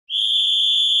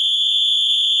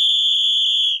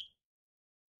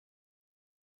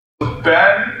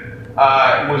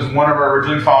Ben was one of our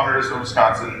original founders of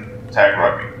Wisconsin Tag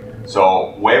Rugby.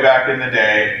 So way back in the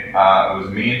day, it was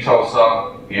me and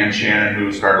Tosa and Shannon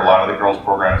who started a lot of the girls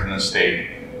programs in the state.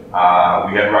 We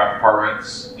had rec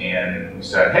departments, and we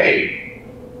said, hey,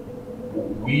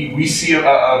 we see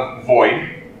a void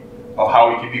of how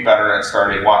we can be better at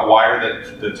starting. Why are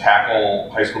the tackle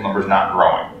high school numbers not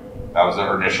growing? That was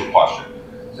our initial question.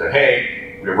 We said,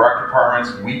 hey, we have rec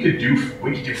departments. We could do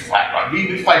flag rugby,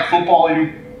 we could flag football.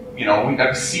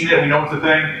 We've seen it. We know it's a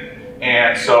thing.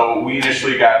 And so we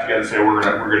initially got together and said we're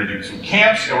gonna do some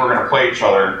camps and we're gonna play each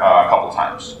other a couple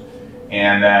times.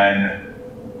 And then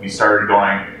we started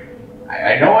going.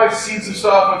 I know I've seen some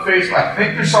stuff on Facebook. I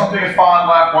think there's something at Fond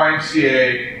du Lac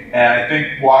YMCA, and I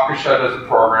think Waukesha does a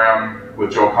program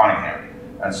with Joe Cunningham.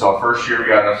 And so first year we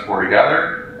got us four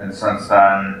together, and since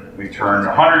then we've turned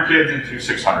 100 kids into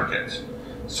 600 kids.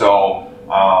 So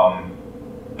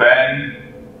Ben,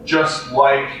 just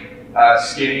like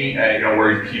Skinny,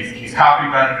 where he's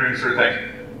copied Ben doing certain things,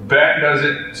 Ben does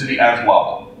it to the nth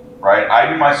level. Right,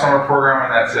 I do my summer program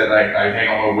and that's it. I hang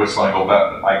a little whistle and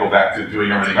I go back to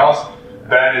doing everything else.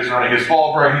 Ben is running his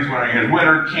fall break, he's running his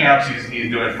winter camps, he's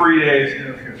doing free days.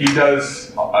 He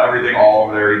does everything all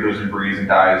over there. He lives and breathes and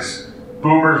dies.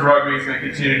 Boomers rugby is going to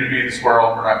continue to be the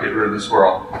squirrel. We're not getting rid of the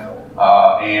squirrel.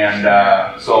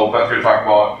 So Ben's going to talk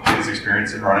about his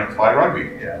experience in running flag rugby.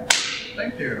 Yeah,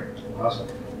 thank you. Awesome.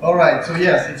 All right, so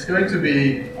yes, it's going to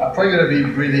be, I'm probably going to be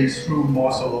reading through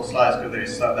most of those slides because there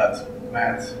is stuff that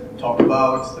Matt talked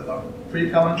about that are pretty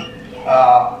common.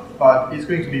 But it's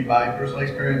going to be my personal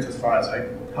experience as far as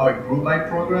how I grew my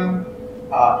program.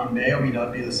 It may or may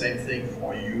not be the same thing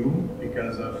for you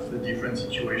because of the different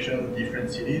situation, the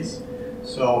different cities.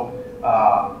 So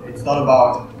it's not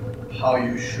about how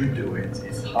you should do it,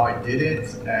 it's how I did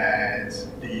it and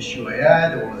the issue I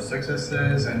had, all the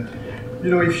successes. And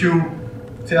if you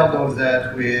tell those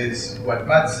that with what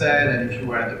Matt said, and if you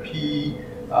were at the PE,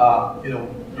 you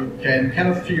can kind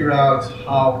of figure out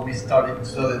how we started in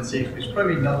 2006, which is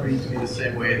probably not going to be the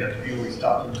same way that we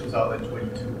start in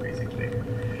 2022, basically.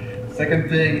 Second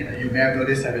thing, you may have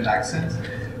noticed I have an accent.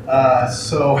 No,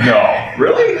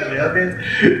 really? A little bit.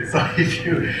 So if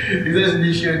there's an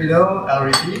issue, I'll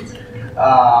repeat.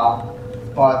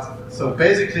 So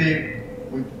basically,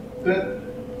 we're gonna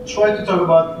try to talk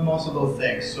about most of those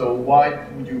things. So why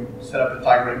would you set up a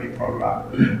tag rugby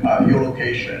program? Your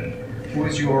location, who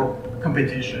is your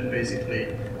competition, basically,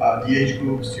 the age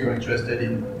groups you're interested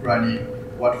in running,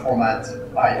 what format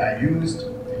I used,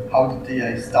 how did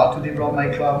I start to develop my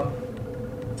club,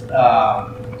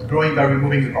 growing by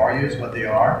removing the barriers, what they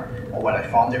are, or what I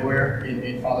found they were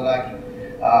in Fond du Lac,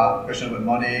 question about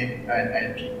money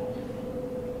and people.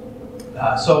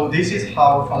 So this is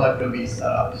how Fond du Lac Rugby is set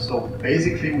up. So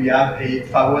basically we have a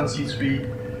 501c3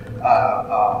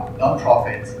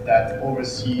 non-profit that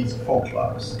oversees 4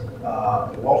 clubs.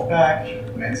 The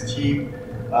Wolfpack, men's team,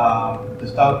 the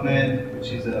Stoutmen,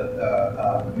 which is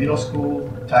a middle school,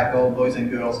 tackle, boys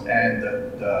and girls, and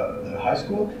the high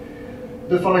school.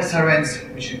 The Fond du Lac Sirens,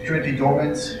 which is currently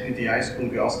dormant, is the high school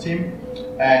girls team,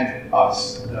 and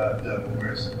us, the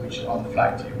Boomers, which is on the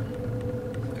flag team.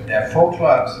 There are 4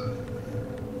 clubs,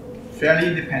 fairly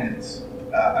independent,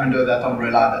 under that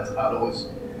umbrella that allows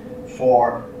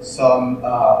for some,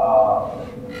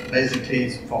 basically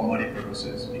for money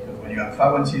purposes, because when you have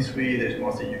 501c3, there's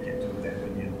more things you can do than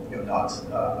when you're not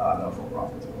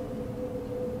for-profit.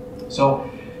 So,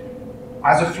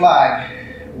 as a flag,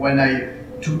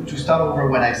 to start over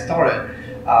when I started,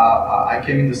 I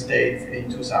came in the States in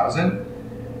 2000.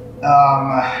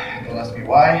 Don't ask me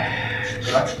why. It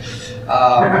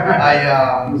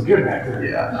was good back then.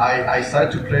 Yeah, I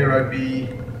started to play rugby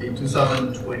in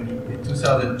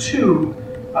 2002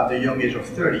 at the young age of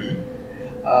 30.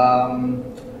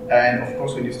 And of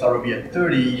course, when you start rugby at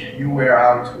 30, you wear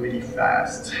out really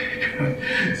fast.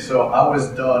 So I was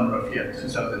done roughly at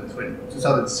 2006.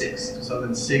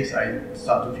 2006, I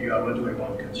started to figure out what do I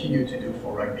want to continue to do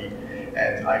for rugby.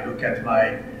 And I look at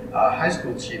my high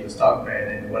school team, the Stoutmen,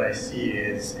 and what I see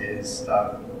is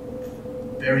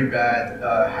very bad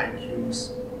high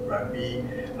Qs rugby,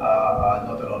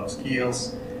 not a lot of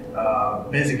skills.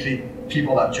 Basically,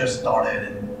 people that just started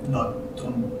and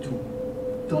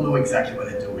don't know exactly what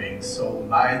they're doing. So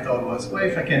my thought was, well,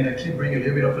 if I can actually bring a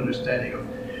little bit of understanding of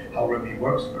how rugby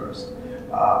works first,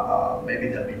 maybe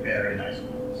that'd be better in high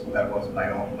school. So that was my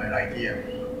idea.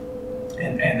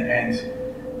 And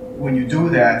when you do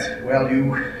that, well,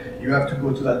 you have to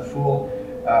go to that full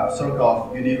circle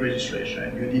of you need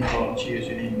registration, you need volunteers,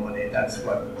 you need money. That's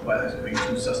what is going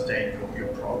to sustain your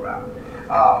program.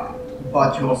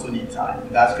 But you also need time.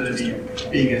 That's going to be your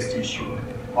biggest issue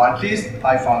or at least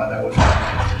I found that I was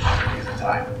at the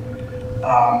time.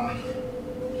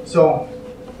 So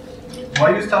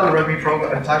when you start a rugby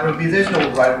program, tag rugby, there's no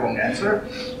right or wrong answer.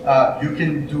 You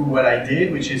can do what I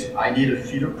did, which is I did a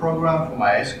feeder program for my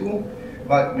high school,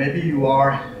 but maybe you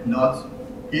are not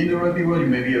in the rugby world,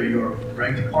 maybe you're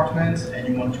rec department and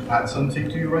you want to add something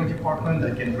to your rec department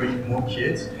that can bring more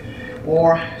kids,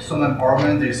 or some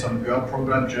empowerment. There's some girl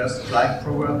program, just like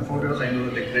program for girls, I know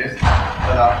that exist,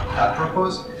 that are that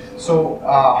purpose. So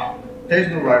there's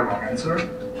no right or wrong answer,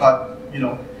 but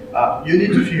you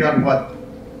need to figure out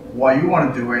why you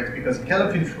want to do it, because it kind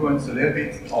of influenced a little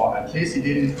bit, or at least it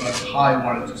did influence how I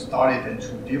wanted to start it and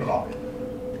to develop it.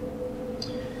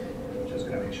 Just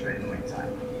gonna make sure I know in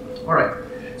time. All right.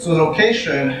 So the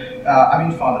location, I'm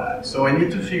in Fond du Lac, so I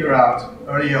need to figure out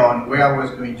early on where I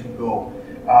was going to go.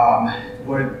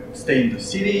 Would stay in the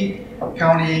city,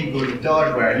 county, go to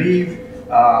Dodge where I live.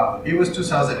 It was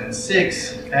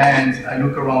 2006, and I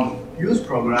look around the youth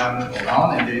program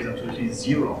around, and there is absolutely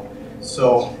zero.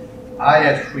 So I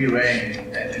had free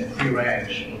reign and free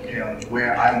range, okay, on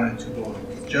where I wanted to go,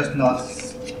 just not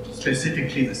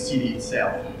specifically the city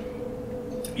itself.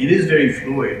 It is very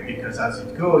fluid because as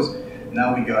it goes,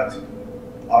 now we got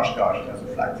Oshkosh as a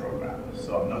flag program.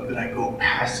 So I'm not gonna go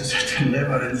past a certain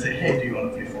level and say, hey, do you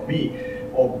want to play for me?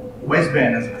 Or West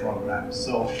Bend as a program.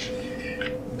 So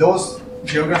those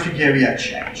geographic areas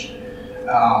changed.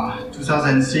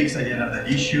 2006, I didn't have that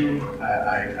issue.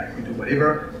 I could do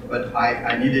whatever, but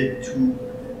I needed to,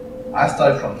 I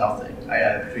started from nothing. I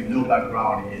had actually no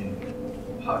background in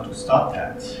how to start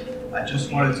that. I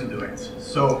just wanted to do it.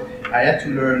 So I had to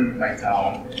learn my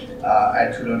town. I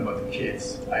had to learn about the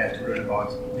kids. I had to learn about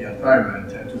the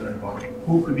environment. I had to learn about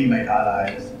who could be my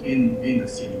allies in the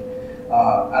city.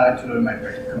 I had to learn my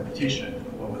competition,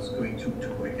 what I was going to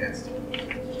go against.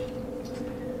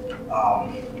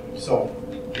 So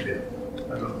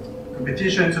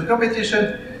competition. So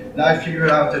competition, now I figured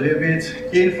out a little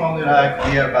bit. In Fond du Lac,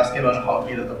 we have basketball and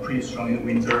hockey that are pretty strong in the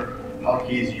winter.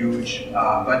 Hockey is huge,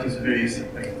 but it's a very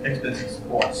expensive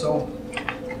sport. So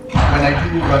when I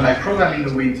do run my program in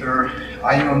the winter,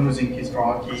 I know I'm losing kids for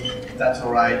hockey. That's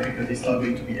all right, because it's not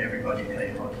going to be everybody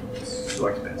playing hockey. It's so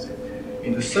expensive.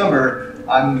 In the summer,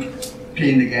 I'm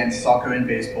playing against soccer and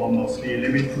baseball mostly, a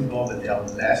little bit football, but they are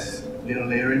less, a little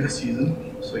later in the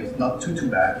season, so it's not too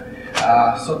bad.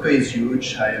 Soccer is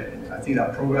huge. I think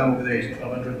that program over there is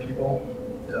 1,200 people,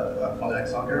 Fond du Lac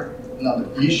soccer. Now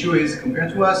the issue is,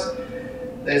 compared to us,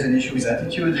 there's an issue with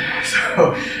attitude,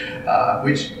 so,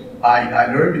 which I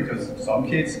learned because some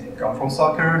kids come from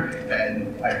soccer,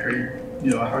 and I heard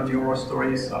the horror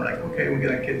stories. So I'm like, okay, we're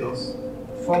gonna get those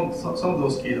from some of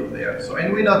those kids over there. So,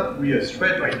 and we're not really a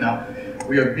threat right now.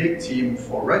 We're a big team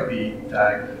for rugby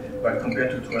tag, but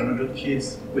compared to 200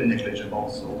 kids, we're negligible.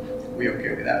 So we're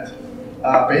okay with that.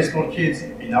 Baseball kids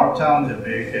in our town, they're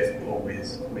very flexible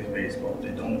with baseball. They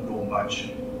don't go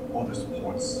much other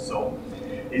sports, so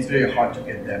it's very hard to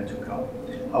get them to come.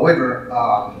 However,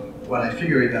 what I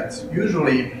figured that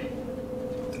usually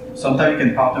sometimes you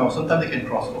can partner, or sometimes they can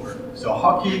cross over. So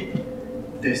hockey,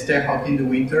 they stay hockey in the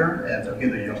winter, and I'm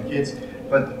talking to the young kids,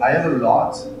 but I have a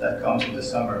lot that comes in the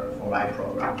summer for my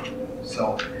program.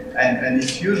 So, and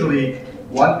it's usually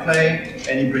one play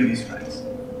and he brings his friends.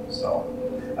 So,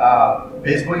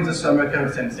 baseball in the summer, kind of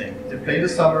the same thing. They play in the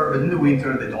summer, but in the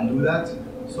winter they don't do that.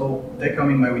 So they come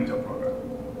in my winter program.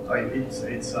 So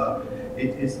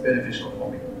it's beneficial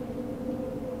for me.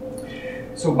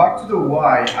 So back to the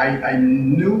why, I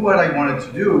knew what I wanted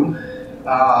to do.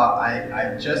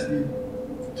 I just need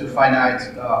to find out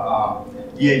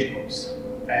the age groups.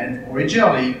 And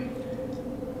originally,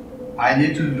 I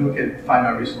need to find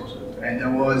my resources, and there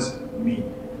was me,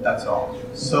 that's all.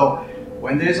 So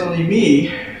when there's only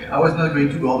me, I was not going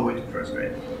to go all the way to first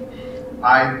grade.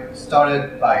 I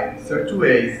started by 3rd to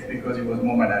 8th because it was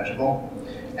more manageable.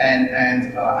 And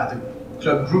as the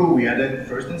club grew, we added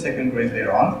 1st and 2nd grade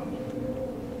later on.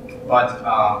 But,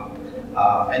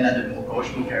 and added more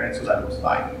coach, more parents, so that was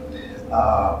fine.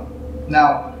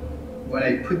 Now, what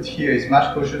I put here is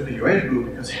match coaches with your age group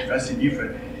because it's vastly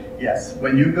different. Yes,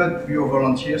 when you got your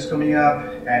volunteers coming up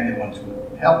and they want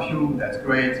to help you, that's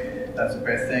great, that's the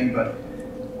best thing, but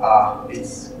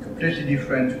it's completely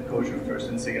different to coach your 1st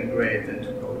and 2nd grade than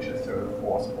to coach your 3rd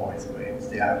or 4th or 5th grades.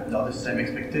 They have not the same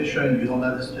expectation, you don't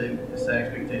have the same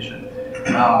expectation.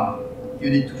 You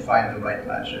need to find the right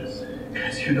matches,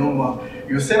 because you don't want,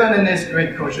 your 7th and 8th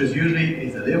grade coaches usually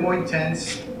is a little more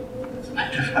intense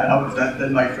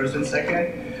than my 1st and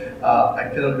 2nd. I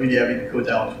cannot really have it go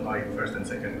down to my 1st and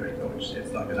 2nd grade coach.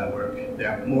 It's not gonna work. They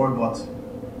are more about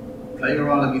playing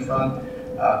around, having fun.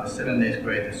 The 7th and 8th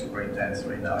grade is super intense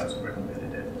right now, it's super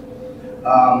competitive.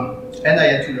 And I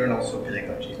had to learn also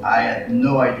pedagogy. I had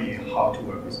no idea how to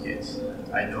work with kids.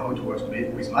 I know how to work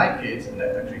with my kids, and I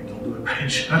actually don't do a great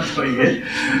job doing it.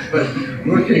 But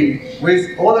working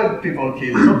with other people's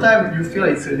kids, sometimes you feel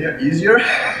it's a little easier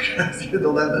because you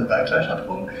don't have that backlash at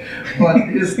home. But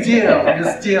you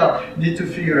still need to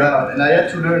figure out. And I had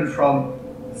to learn from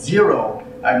zero.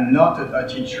 I'm not a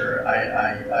teacher.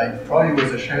 I probably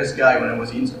was a shyest guy when I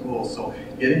was in school, so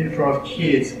getting in front of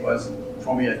kids was,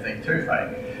 for me, I think,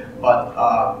 terrifying. But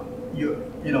you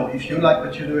know, if you like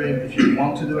what you're doing, if you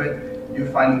want to do it, you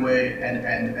find a way,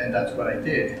 and that's what I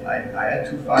did. I had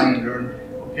to find and learn,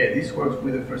 okay, this works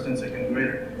with the first and second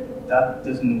grader. That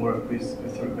doesn't work with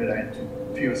third grader. I had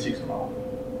to figure things out.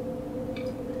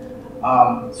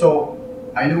 So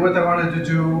I knew what I wanted to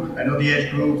do. I know the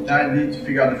age group. Now I need to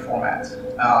figure out the format.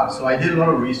 So I did a lot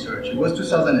of research. It was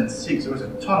 2006. There was a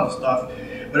ton of stuff,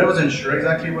 but I wasn't sure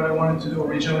exactly what I wanted to do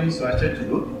originally, so I started to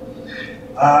look.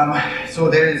 So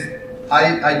there is,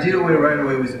 I did away right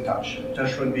away with the touch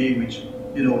rugby, which,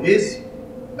 you know, is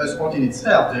a sport in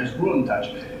itself. There's rule in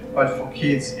touch, but for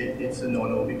kids it's a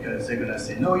no-no because they're gonna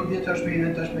say, no, you didn't touch me,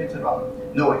 etc.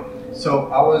 No way. So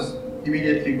I was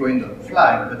immediately going to the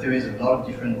flag, but there is a lot of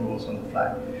different rules on the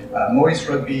flag. Maurice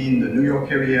Rugby in the New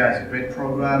York area has a great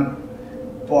program,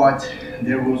 but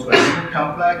their rules were very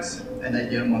complex, and I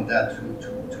didn't want that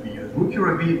to be used. Rugby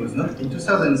Rugby was not in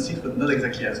 2006, but not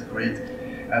exactly as great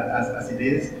as it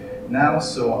is now.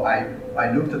 So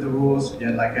I looked at the rules,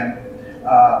 didn't like them.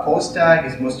 Ostag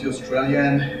is mostly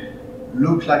Australian,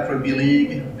 looked like rugby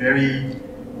league, very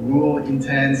rule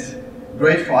intense,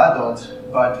 great for adults,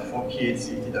 but for kids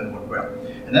it didn't work well.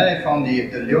 And then I found the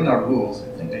Leonard rules.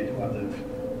 I think they do have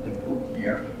the book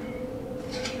here.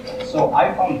 So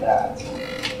I found that,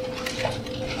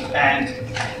 and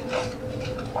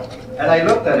I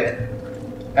looked at it,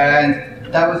 and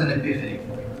that was an epiphany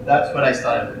for me. That's what I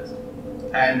started with.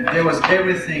 And there was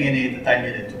everything in it that I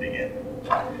needed to begin.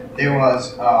 There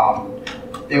was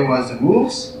the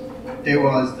rules, there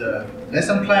was the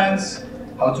lesson plans,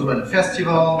 how to run a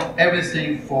festival,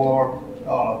 everything for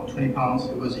 20 pounds.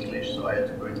 It was English, so I had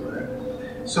to go into there.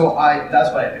 So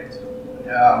that's what I picked.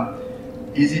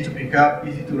 Easy to pick up,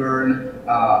 easy to learn,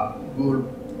 good,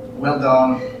 well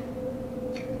done,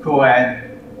 co-ed.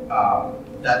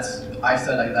 I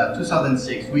said like that.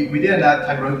 2006, we didn't have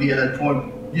tag rugby at that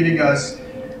point giving us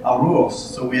our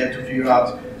rules, so we had to figure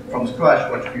out from scratch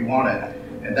what we wanted,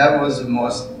 and that was the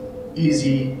most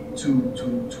easy to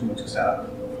set up.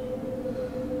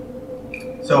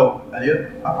 So I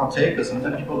did a partake, because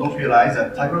sometimes people don't realize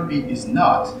that tag rugby is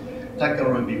not tackle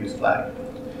rugby with flag.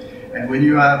 And when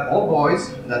you have all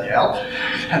boys that help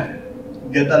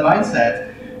get that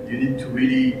mindset, you need to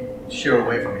really steer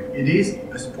away from it. It is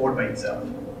a sport by itself.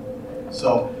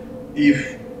 So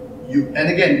if you, and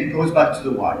again, it goes back to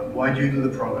the why. Why do you do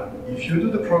the program? If you do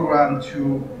the program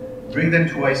to bring them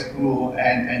to high school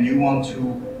and you want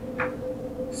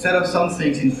to set up some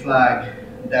things in flag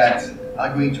that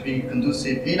are going to be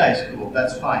conducive in high school,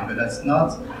 that's fine, but that's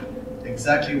not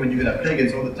exactly when you're going to play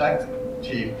against all the tag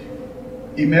team.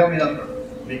 Email me number,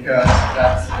 because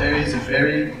there is a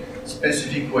very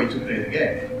specific way to play the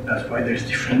game. That's why there's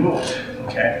different rules,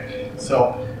 okay?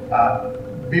 So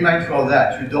be mindful of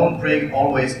that. You don't bring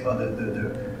always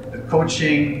the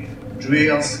coaching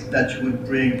drills that you would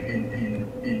bring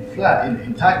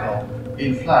in tackle,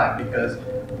 in flag, because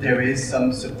there is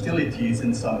some subtleties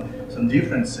and some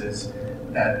differences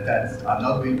that are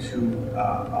not going to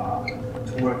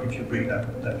work if you bring that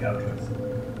kind of drills.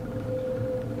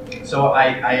 So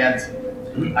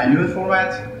I knew the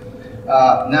format.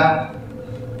 Now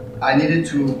I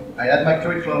had my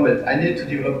curriculum, but I needed to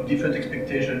develop different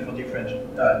expectations for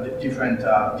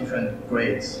different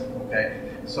grades. Okay,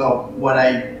 so what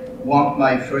I want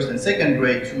my first and second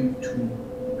grade to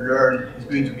learn is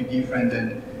going to be different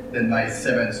than my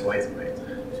 7th or 8th grade.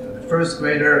 So the first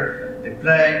grader, they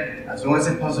play as long as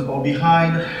it's possible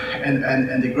behind,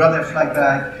 and they grab their flag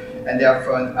back, and they have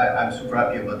fun. I'm super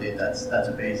happy about it. That's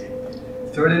a basic.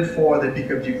 3rd and 4th, they pick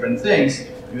up different things.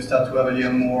 You start to have a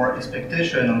little more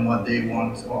expectation on what they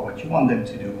want or what you want them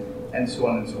to do, and so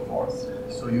on and so forth.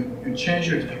 So you change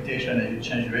your expectation and you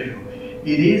change your age group.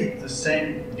 It is the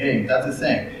same game. That's the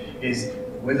thing. Is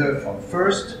whether from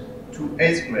 1st to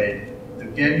 8th grade, the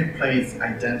game you play is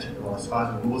identical as far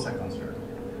as the rules are concerned,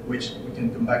 which we can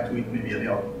come back to it maybe a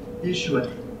little issue at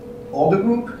older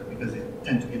group, because they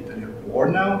tend to get a little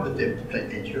bored now that they play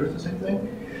 8 years the same thing.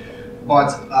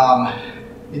 But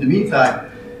in the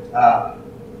meantime,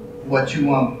 what you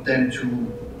want them to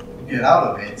get out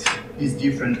of it is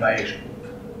different by age group.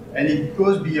 And it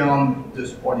goes beyond the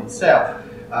sport itself.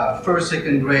 1st,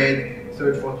 2nd grade,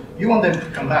 third, fourth, you want them to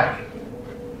come back.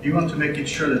 You want to make it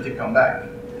sure that they come back.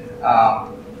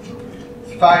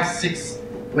 5, 6,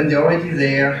 when they're already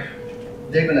there,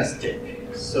 they're gonna stick.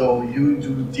 So you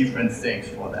do different things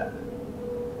for them.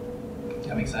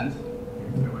 That makes sense?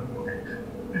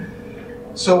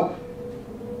 So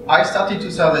I started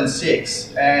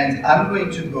 2006, and I'm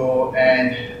going to go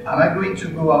and am I going to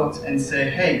go out and say,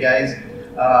 hey guys,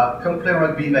 come play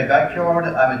rugby in my backyard,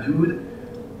 I'm a dude.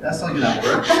 That's not gonna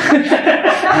work.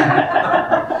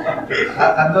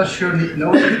 I'm not sure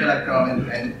nobody's gonna come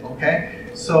and okay.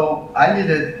 So I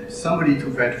needed somebody to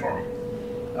vet for me.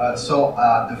 So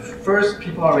the first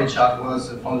people I reached out was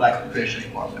the Fond du Lac Rugby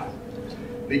partner,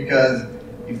 because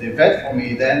if they vet for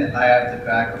me, then I have the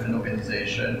back of an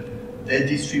organization. They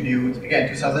distribute, again,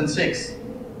 2006,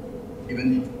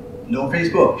 even no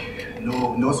Facebook,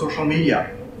 no social media.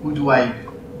 Who do I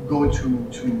go to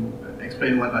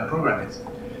explain what my program is?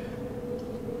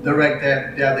 Direct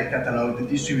them, they have the catalog, they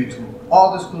distribute to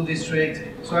all the school districts,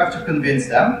 so I have to convince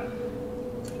them.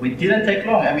 It didn't take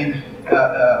long. I mean,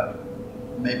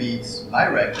 maybe it's my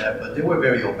rec there, but they were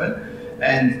very open,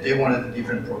 and they wanted a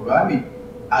different program. It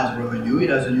adds revenue, it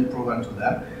has a new program to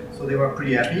them, so they were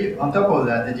pretty happy. On top of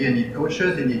that, they didn't need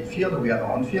coaches, they need field, we have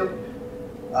our own field.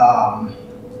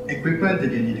 Equipment, they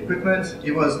didn't need equipment.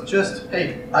 It was just,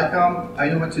 hey, I come, I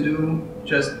know what to do,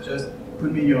 just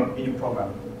put me in your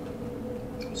program.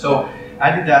 So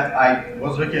I did that. I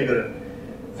was lucky, I got a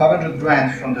 500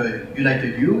 grand from the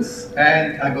United Youth,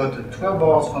 and I got 12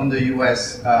 balls from the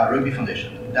US Rugby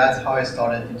Foundation. That's how I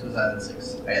started in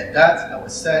 2006. I had that, I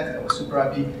was set, I was super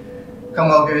happy. Come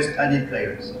August, I need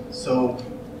players. So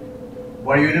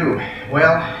what do?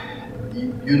 Well,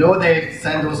 you know they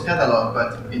send those catalogs,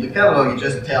 but in the catalog you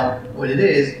just tell what it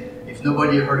is. If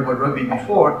nobody heard about rugby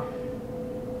before,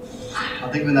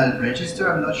 are they going to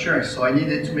register? I'm not sure. So I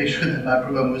needed to make sure that my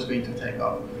program was going to take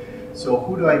off. So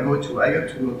who do I go to? I go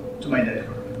to my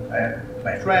network. I have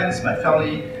my friends, my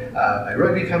family, my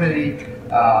rugby family.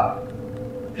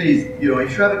 Please, if you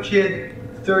have a kid,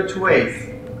 3rd to 8th,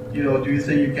 do you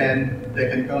think they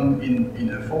can come in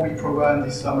a 4-week program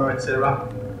this summer, etc.?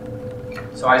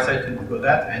 So I decided to go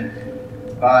that, and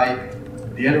by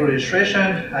the end of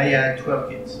registration, I had 12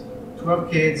 kids.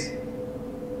 12 kids,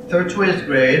 3rd to 8th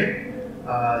grade.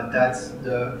 That's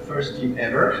the first team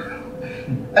ever.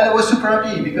 And I was super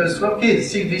happy because 12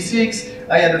 kids, 6v6,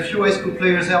 I had a few high school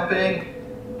players helping.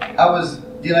 I was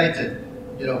delighted.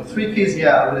 3 kids,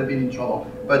 yeah, I would have been in trouble.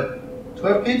 But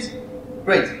 12 kids,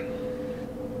 great.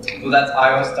 So that's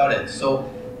how I started. So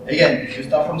again, if you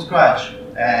start from scratch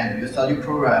and you start your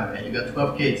program and you got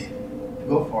 12 kids,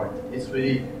 go for it. It's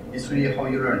really how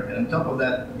you learn. And on top of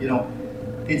that,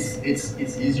 it's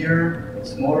easier,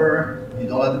 it's smaller, you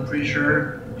don't have the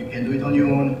pressure, you can do it on your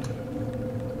own.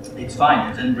 It's fine,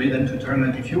 and then bring them to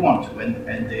tournament if you want to,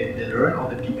 and they learn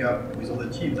or they pick up with other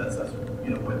teams. That's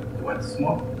what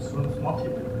smart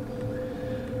team do.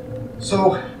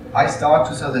 So I start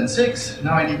 2006.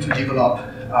 Now I need to develop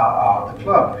the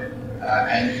club,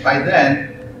 and by then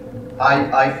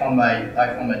I found my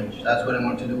niche. That's what I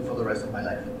want to do for the rest of my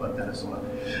life. But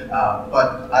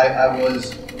I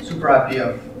was super happy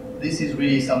of this is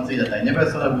really something that I never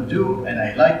thought I would do, and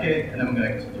I like it, and I'm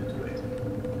going to continue to do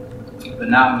it. But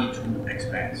now I need to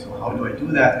expand. So how do I do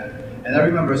that? And I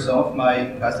remember some of my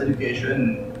past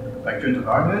education, my current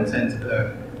environment, and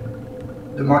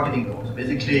the marketing goals.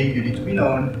 Basically, you need to be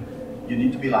known, you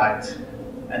need to be liked,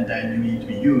 and then you need to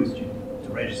be used, you need to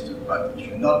register. But if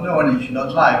you're not known, if you're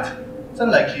not liked, it's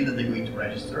unlikely that they're going to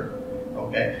register.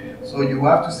 Okay? So you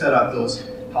have to set up those,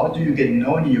 how do you get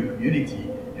known in your community,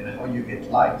 and how you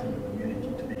get liked in your community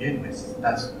to begin with.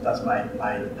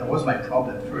 That was my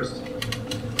problem first.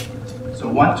 So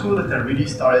one tool that I really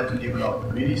started to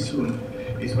develop really soon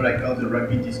is what I call the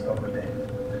Rugby Discovery Day.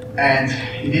 And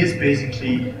it is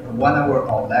basically a 1 hour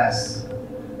or less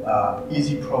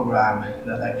easy program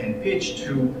that I can pitch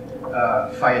to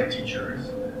fired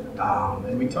teachers.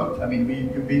 And we talked,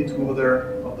 you've been to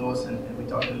other of those, and we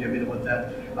talked a little bit about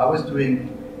that. I was doing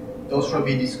those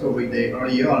Rugby Discovery Day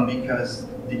early on because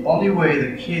the only way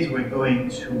the kids were going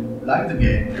to like the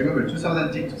game, remember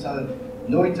 2006,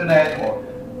 no internet or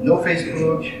no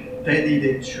Facebook, they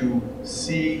needed to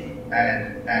see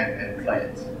and play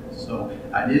it. So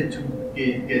I needed to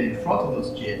get in front of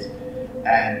those kids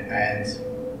and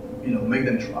make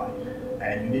them try.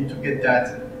 And you need to get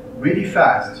that really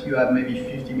fast. You have maybe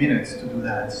 50 minutes to do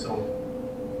that. So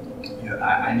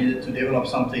I needed to develop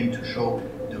something to show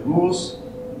the rules,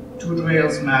 2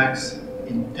 drills max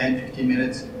in 10-15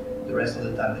 minutes. The rest of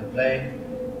the time they play,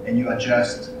 and you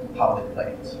adjust how they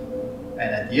play it.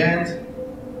 And at the end,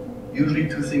 usually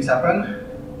 2 things happen.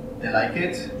 they like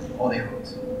it or they hurt.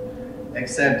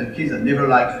 Except the kids that never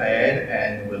like Fayed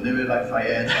and will never like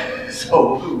Fayed,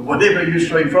 so whatever you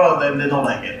show in front of them, they don't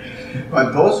like it.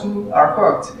 But those who are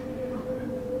hooked,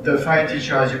 the Fayed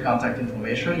teacher has your contact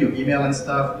information, your email and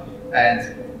stuff,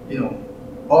 and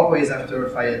always after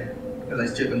Fayed, because I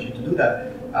still continue to do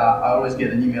that, I always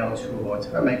get an email to about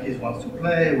how my kids wants to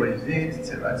play, what is it,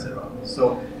 etc., etc.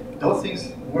 So those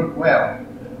things work well.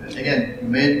 Again, you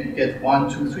may get 1,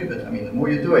 2, 3, but I mean, the more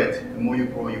you do it, the more you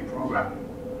grow your program.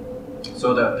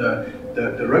 So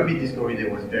the rugby discovery day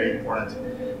was very important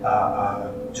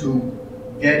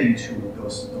to get into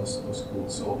those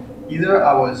schools. So either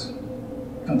I was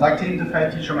contacting the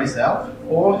Fayed teacher myself,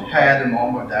 or had a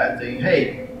mom or dad saying,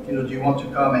 hey, do you want to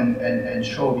come and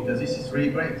show, because this is really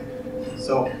great.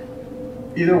 So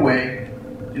either way,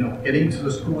 getting to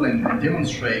the school and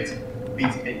demonstrate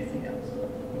beats anything else,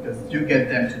 because you get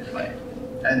them to play.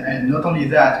 And not only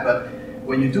that, but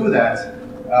when you do that,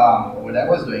 when I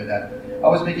was doing that, I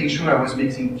was making sure I was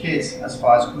mixing kids as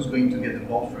far as who's going to get the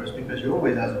ball first, because you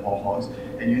always have the ball hogs,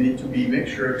 and you need to make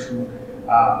sure to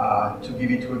give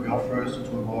it to a girl first or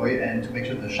to a boy, and to make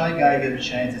sure the shy guy gets a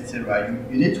chance, etc.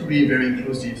 You need to be very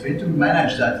inclusive, so you need to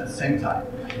manage that at the same time.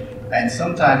 And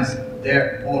sometimes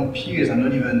their own peers are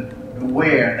not even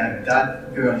aware that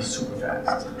that girl is super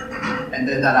fast. And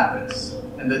then that happens.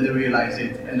 And then they realize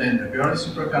it, and then the girl is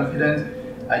super confident.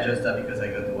 I just that because I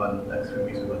got the one like 3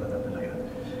 weeks ago that happened like that.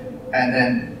 And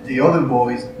then the other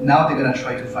boys, now they're gonna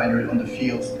try to find her on the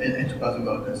fields and to pass the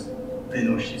ball, because they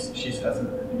know she's fast,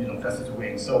 fast as a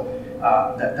wing. So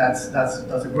that's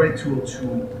a great tool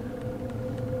to.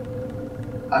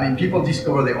 I mean, people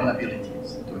discover their own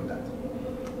abilities doing that.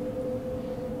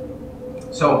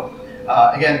 So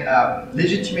again,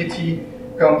 legitimacy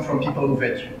comes from people who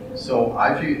vet you. So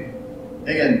I feel,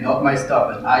 again, not my stuff,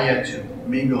 but I had to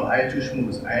mingle, I had to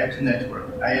schmooze, I had to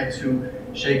network, I had to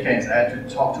shake hands, I had to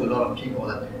talk to a lot of people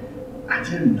that I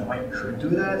didn't know I could do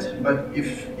that, but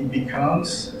if it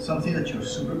becomes something that you're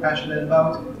super passionate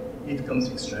about, it becomes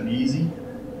extremely easy,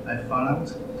 I found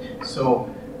out. So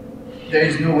there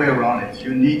is no way around it.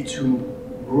 You need to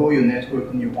grow your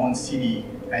network in your own city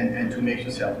and to make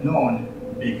yourself known,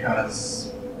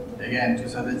 because again,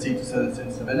 2006,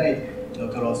 2007, 2008,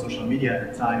 not a lot of social media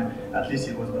at the time, at least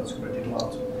it was not super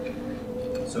developed.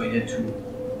 So they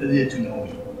needed to know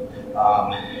me.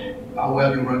 How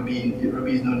well your rugby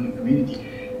is known in the community.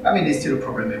 I mean, there's still a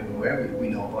problem everywhere. We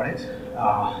know about it,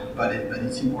 but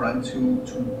it's important to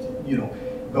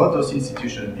go to those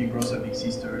institutions, Big Brothers, Big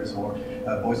Sisters, or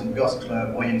Boys and Girls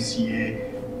Club, YMCA,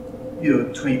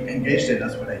 to engage them.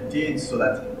 That's what I did, so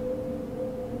that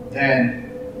then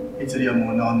it's a little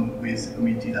more known with the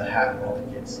community that have all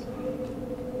the kids.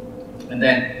 And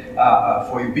then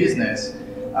for your business,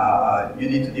 you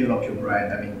need to develop your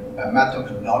brand. I mean, Matt talked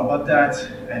a lot about that,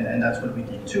 and that's what we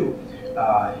did too.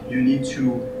 You need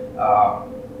to,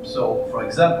 so for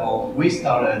example, we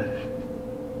started,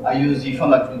 I used the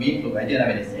Fond du Lac Rugby club, I didn't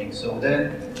have anything. So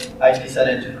then I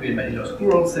decided to create my little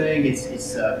squirrel thing. It's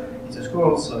a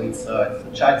squirrel, so it's a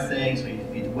child thing, so you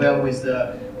fit well with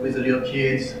the little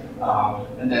kids.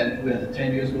 And then we had the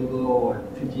 10 years logo or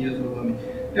 15 years logo. I mean,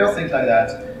 there are things like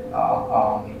that.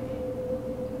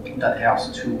 That helps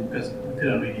too, because we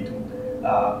couldn't really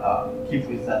keep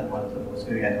with that one that was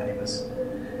very anonymous.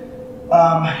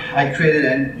 I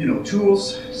created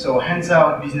tools, so hands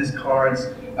out, business cards,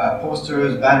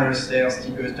 posters, banners, sales,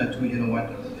 stickers, tattoo,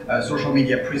 social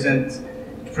media presence.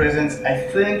 I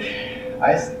think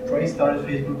I probably started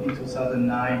Facebook in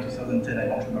 2009, 2010, I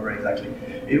don't remember exactly.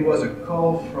 It was a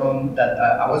call from that,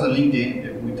 I was on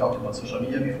LinkedIn, we talked about social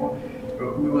media before. I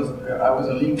was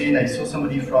on LinkedIn, I saw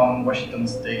somebody from Washington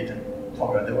State, and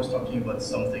they was talking about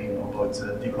something about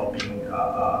developing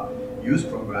a youth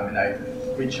program, and I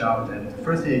reached out, and the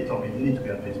first thing they told me, you need to be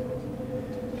on Facebook.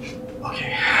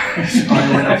 Okay, so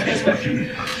I went on Facebook,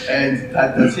 and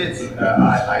that's it.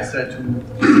 I started to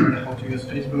learn how to use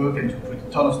Facebook and to put a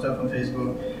ton of stuff on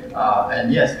Facebook.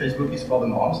 And yes, Facebook is for the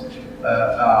moms,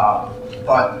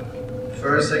 but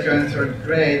first, second, third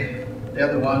grade,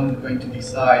 they're the one going to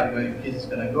decide where your kid is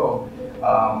going to go.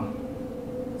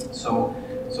 So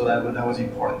that was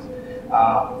important.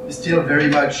 Still very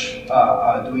much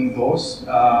doing those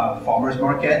farmers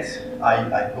markets.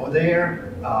 I go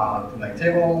there, to my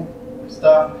table,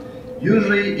 stuff.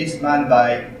 Usually it's manned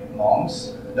by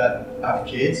moms that have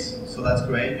kids, so that's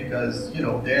great because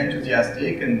they're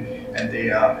enthusiastic and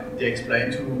they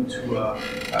explain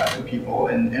to people,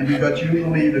 and we got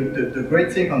usually the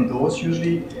great thing on those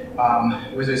usually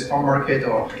whether it's farm market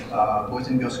or Boys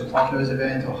and Girls Club Partners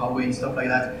event or Halloween stuff like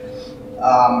that.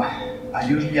 I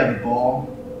usually have a ball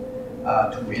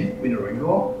to win a ring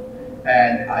ball,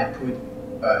 and I put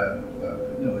a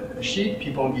sheet.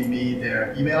 People give me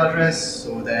their email address,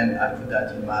 so then I put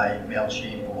that in my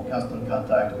MailChimp or Constant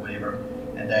Contact or whatever,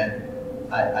 and then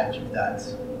I keep that,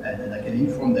 and then I can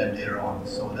inform them later on.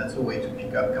 So that's a way to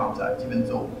pick up contact, even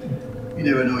though you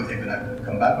never know if they're gonna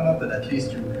come back or not, but at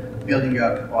least you're building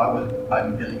up, or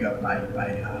I'm building up my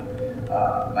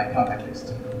contact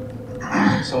list.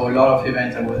 So a lot of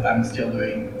events I'm still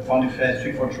doing, Fond du Lac,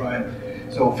 Trick for Troy.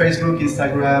 So Facebook,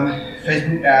 Instagram,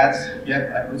 Facebook ads.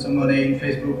 Yep, I put some money in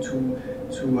Facebook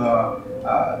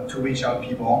to reach out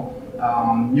people.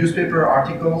 Newspaper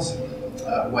articles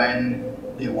when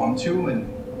they want to, and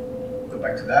go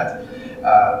back to that.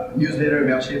 Newsletter,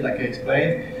 MailChimp, like I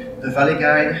explained. The Valley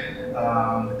Guide,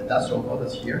 that's local,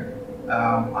 that's here.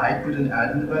 I put an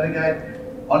ad in the Valley Guide.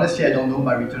 Honestly, I don't know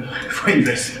my return for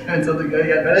investment on the Valley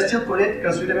Guide, but I still put it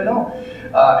because we never know.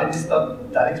 And it's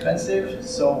not that expensive,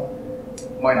 so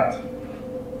why not?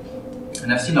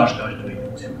 And I've seen Oshkosh doing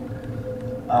it too.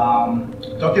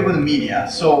 Talking about the media,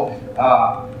 so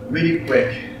really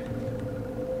quick,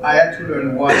 I had to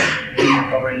learn what being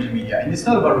covered in the media. And it's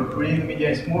not about recruiting the media,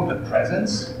 it's more of a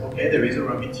presence. Okay, there is a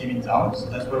rugby team in town, so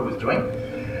that's what I was doing.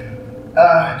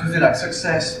 Do they like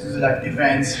success? Do they like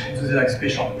events? Do they like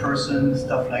special person?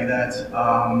 Stuff like that.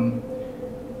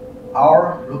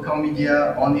 Our local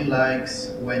media only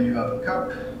likes when you have a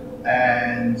cup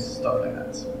and stuff like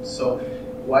that. So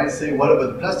why say, what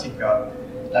about the plastic cup?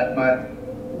 Like my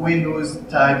Windows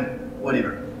tag,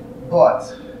 whatever.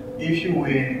 But if you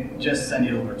win, just send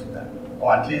it over to them.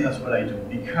 Or at least that's what I do,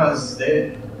 because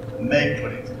they may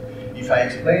put it. If I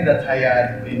explain that I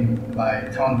had in my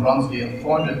town, Brownsville,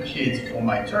 400 kids for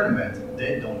my tournament,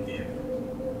 they don't give.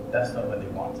 That's not what they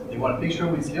want. They want a picture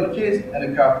with little kids and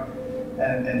a cup,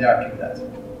 and they're happy with that.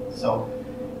 So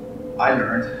I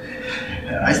learned.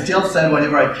 I still send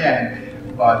whatever I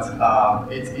can, but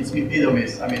it's hit or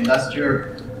miss. I mean, last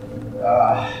year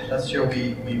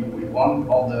we won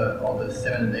all the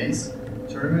 7 days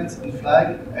tournaments in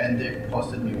flag, and they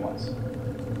posted me once.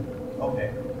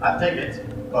 Okay, I'll take it,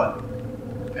 but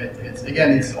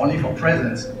it's only for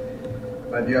presence,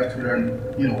 but you have to learn,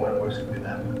 what works with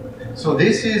them. So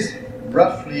this is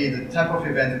roughly the type of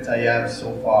event that I have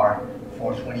so far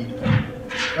for 2020.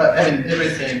 But I mean,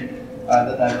 everything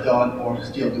that I've done or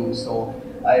still do. So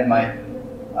I have my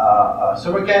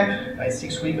summer camp, my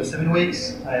 6 weeks or 7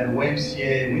 weeks. I have a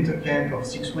YMCA winter camp of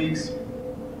 6 weeks.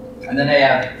 And then I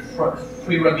have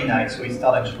free rugby nights, so it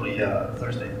starts actually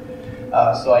Thursday.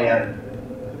 So I have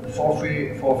 4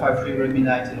 or 5 free rugby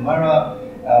nights in O'Mara,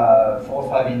 4 or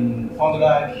 5 in Fond du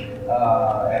Lac,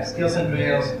 I have skills and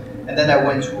drills, and then I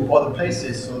went to other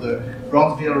places. So the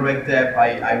Brownsville Rec Dep,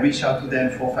 I reached out to them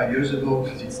 4 or 5 years ago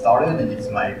because it started and it's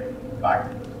my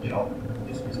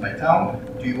town.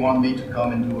 Do you want me to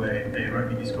come and do a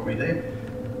rugby discovery day?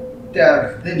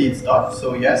 They need stuff,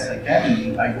 so yes, I can,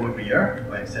 and I go every year,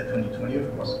 except 2020,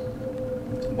 of course.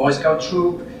 Boy Scout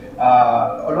troop,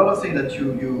 a lot of things that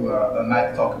you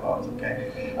might talk about,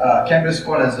 okay? Campbell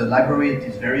Sport has a library, it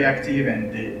is very active,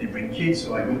 and they bring kids,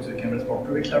 so I go to the Campbell Sport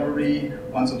Public Library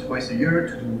once or twice a year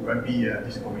to do Rugby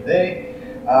Discovery Day.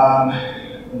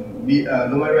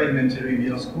 Lower Elementary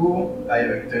Middle School,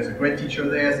 there's a great teacher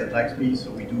there that likes me, so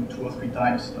we do 2 or 3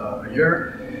 times a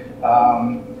year.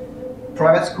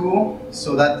 Private school,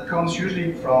 so that comes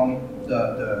usually from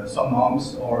some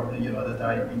moms or that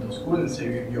are in those schools and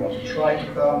say you want to try to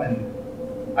come, and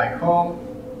I come,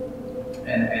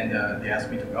 and they ask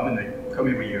me to come, and I come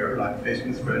every year, like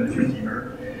Facebook friend, different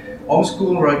teamer.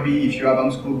 Homeschool rugby, if you have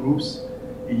homeschool groups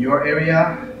in your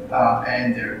area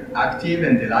and they're active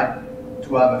and they like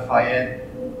to have a FIED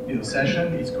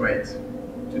session, it's great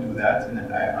to do that, and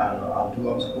I'll do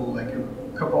homeschool like a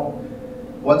couple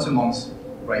once a month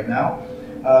right now.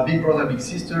 Big brother, big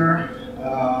sister,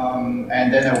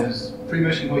 and then I was pretty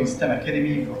much going STEM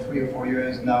Academy for 3 or 4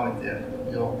 years. Now it's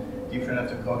different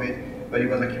after COVID, but it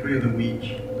was like every other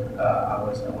week I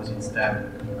was in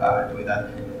STEM doing that.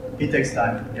 It takes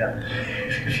time, yeah.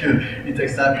 It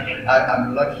takes time.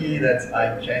 I'm lucky that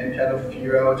I can kind of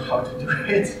figure out how to do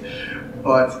it,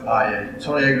 but I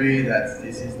totally agree that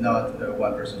this is not a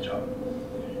one-person job.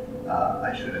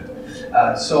 I shouldn't.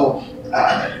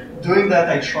 Doing that,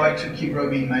 I try to keep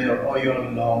rugby in mind all year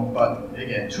long, but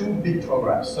again, 2 big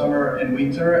programs, summer and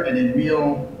winter, and then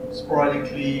real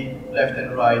sporadically left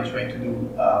and right trying to do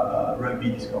rugby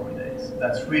discovery days.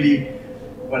 That's really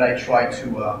what I try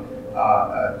to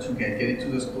get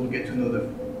into the school, get to know the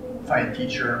fine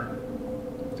teacher,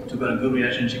 to build a good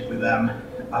relationship with them,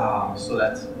 so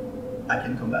that I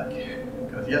can come back.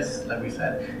 Because yes, like we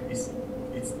said, it's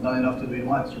not enough to do it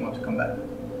once, you want to come back.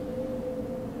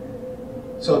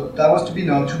 So that was to be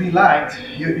known, to be liked.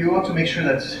 You want to make sure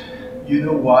that you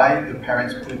know why the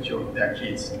parents put their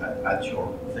kids at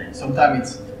your thing. Sometimes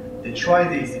it's they try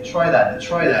this, they try that, they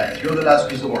try that. You're the last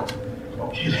resort.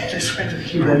 Okay, let's try to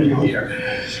keep them in here.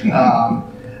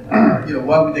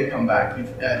 Why would they come back?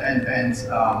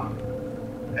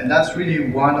 And that's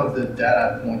really one of the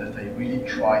data points that I really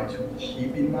try to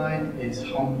keep in mind is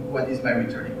what is my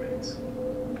returning rate.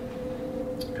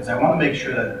 Because I want to make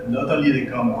sure that not only they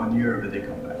come 1 year, but they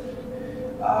come back.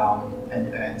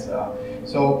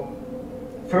 So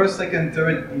first, second,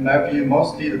 third, in my opinion,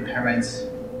 mostly the parents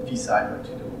decide what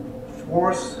to do.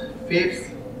 Fourth,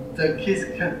 fifth, the kids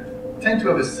tend to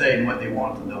have a say in what they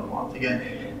want and don't want. Again,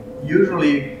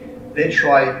 usually they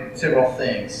try several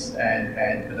things, but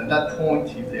at that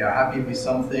point, if they are happy with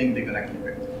something, they're gonna keep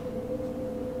it.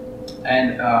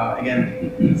 And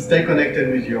again, stay connected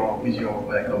with your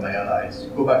what I call my allies.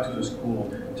 Go back to the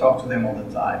school, talk to them all the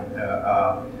time.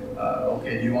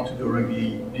 Okay, do you want to do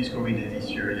rugby discovery day this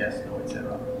year? Yes, no,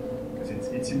 etc. Because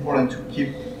it's important to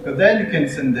keep. But then you can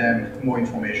send them more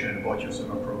information about your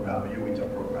summer program, your winter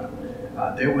program.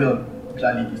 They will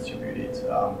gladly distribute it.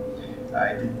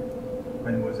 I did.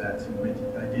 When was that?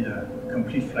 I did a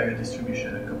complete flyer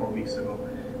distribution a couple of weeks ago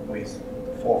with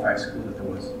 4 or 5 schools that there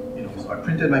was, so I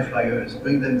printed my flyers,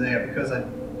 bring them there because I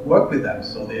work with them,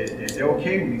 so they're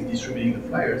okay with distributing the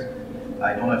flyers.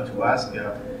 I don't have to ask,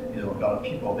 a lot of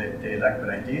people, they like what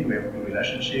I did, we have a good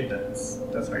relationship,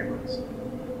 that's how it works.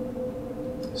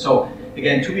 So,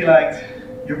 again, to be liked,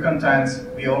 your content,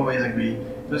 we always agree,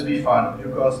 must be fun,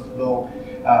 your cost low,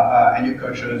 and your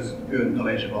coaches good,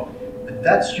 knowledgeable. But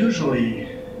that's usually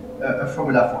a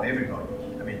formula for everybody.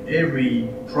 I mean, every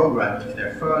program, if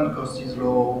they're fun, cost is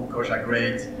low, coach are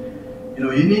great,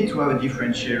 you need to have a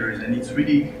differentiator, and it's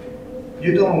really,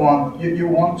 you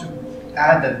want to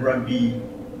add that rugby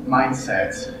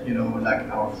mindset, like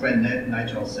our friend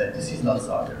Nigel said, this is not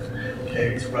soccer,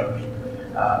 okay, it's rugby.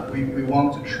 We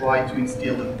want to try to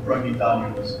instill the rugby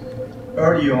values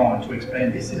early on to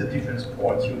explain this is a different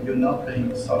sport. You're not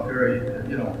playing soccer,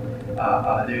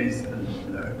 there is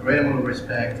a great amount of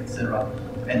respect, etc.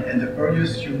 And the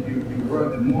earliest you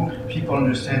work, the more people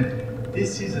understand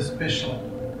this is a special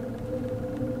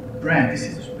brand, this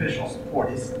is a special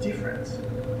sport, it's different.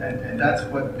 And that's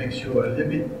what makes you a little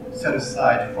bit set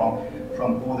aside from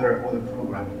other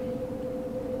programming.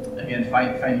 Again,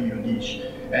 finding your niche.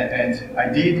 And I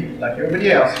did, like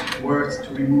everybody else, worked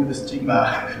to remove the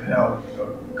stigma,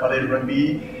 college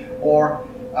rugby, or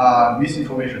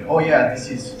misinformation. Oh yeah, this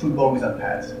is football without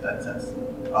pads. That's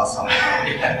awesome.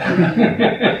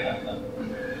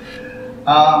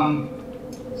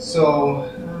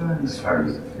 As far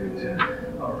as the future.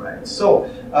 All right. So,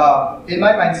 in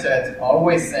my mindset, I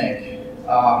always think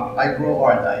I grow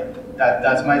or I die.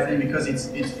 That's my thing because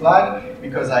it's flagged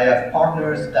because I have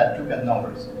partners that look at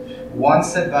numbers. One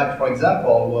setback, for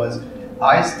example, was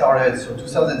I started, so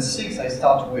 2006, I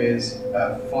started with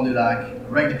Fond du Lac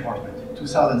Rec Department.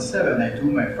 2007, I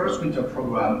do my first winter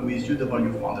program with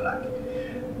UW Fond du Lac.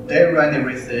 They ran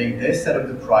everything, they set up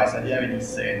the price, I didn't have any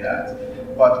say in that.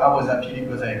 But I was happy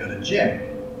because I got a gym,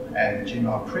 and gym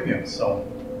are premium, so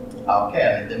okay,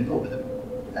 I let them go. But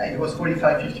it was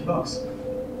 45, 50 bucks.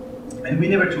 And we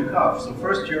never took off. So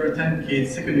first year, 10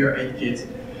 kids, second year, 8 kids.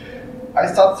 I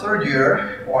start third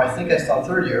year, or I think I start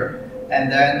third year,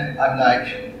 and then I'm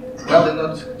like, well, they're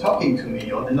not talking to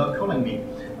me, or they're not calling me.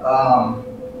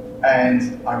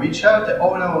 And I reach out,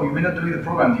 oh no, we're not doing the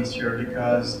program this year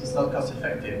because it's not cost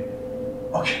effective.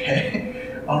 Okay,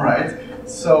 all right.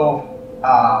 So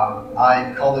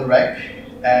I called the rec,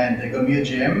 and they got me a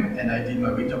gym, and I did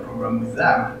my winter program with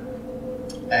them.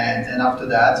 And then after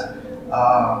that,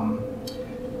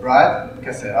 Brad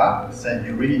Casera said,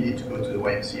 you really need to go to the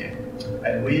YMCA.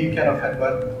 And we kind of had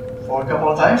that for a couple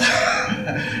of times.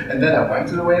 And then I went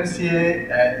to the YMCA,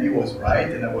 and he was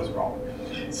right, and I was wrong.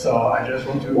 So I just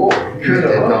want to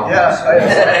yes, I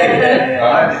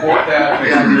report that.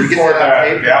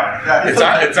 Yeah,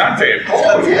 it's on tape.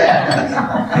 Oh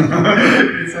yeah,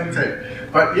 it's on tape.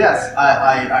 But yes,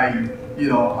 I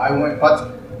went,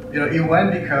 but it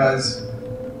went because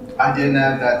I didn't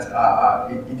have that.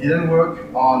 It didn't work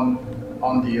on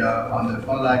the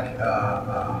Fond du Lac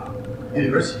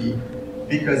University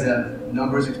because of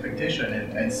numbers expectation,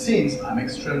 and since I'm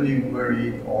extremely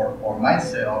worried or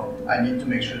mindset of I need to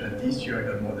make sure that this year I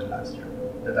got more than last year,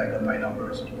 that I got my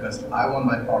numbers, because I want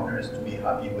my partners to be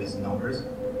happy with numbers.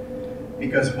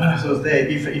 Because one of those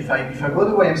days, if I go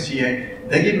to YMCA,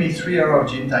 they give me 3 hours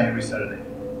of gym time every Saturday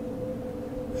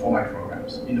for my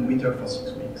programs in the winter for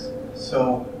 6 weeks.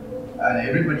 So, and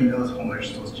everybody knows how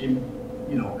much those gym,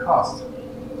 cost.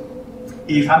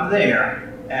 If I'm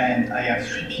there and I have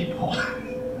 3 people,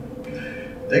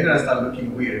 they're gonna start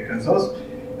looking weird because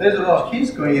there's a lot of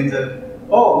kids going in the,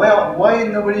 oh well, why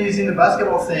nobody is in the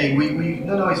basketball thing?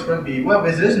 No, it's rugby. Well,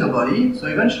 but there's nobody. So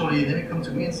eventually they come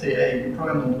to me and say, hey, your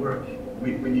program don't work.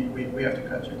 We have to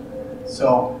cut you.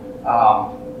 So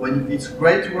when it's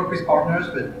great to work with partners,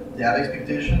 but they have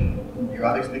expectation. You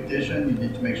have expectation. You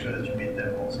need to make sure that you meet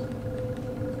them also.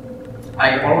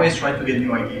 I always try to get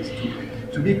new ideas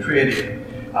to be creative.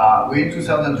 We're in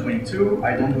 2022.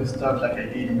 I don't do stuff like I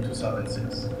did in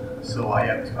 2006. So I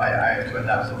have to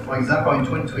adapt. So for example, in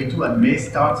 2022, I may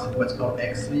start what's called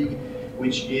X League,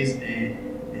 which is a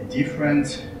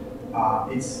different.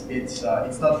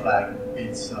 It's not flag.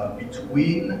 It's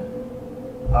between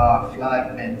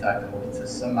flag and tackle. It's a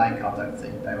semi-contact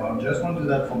thing. I just want to do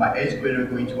that for my 8th grader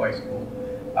going to high school.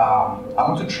 I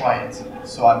want to try it.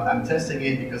 So I'm testing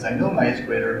it because I know my 8th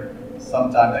grader.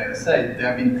 Sometimes, like I said, they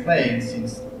have been playing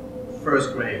since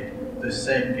 1st grade the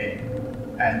same game.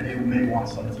 And they may want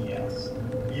something else,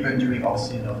 even during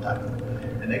off-season or tackle.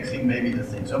 The next thing may be the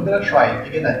same. So I'm gonna try it.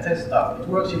 Again, I test stuff. It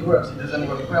works, it works. It doesn't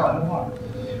work well, I move on.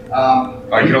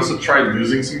 You can also try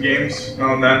losing some games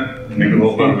now and then. Make a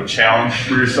little bit of a challenge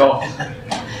for yourself.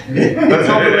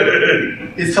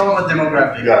 It's all about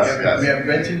demographic. Yes. We have a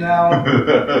great team now.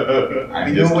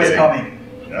 We know what's coming.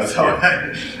 So,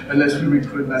 unless we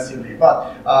recruit massively.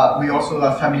 But we also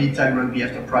have family tag rugby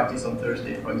after practice on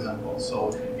Thursday, for example.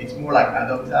 So it's more like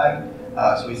adult tag.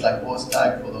 So it's like host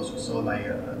tag for those who saw my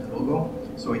the logo.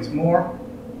 So it's more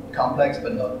complex,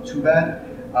 but not too bad.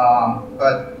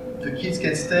 But the kids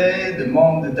can stay. The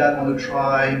mom, the dad want to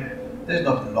try. There's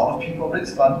not a lot of people, but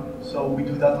it's fun. So we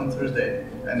do that on Thursday,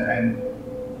 and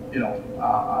you know,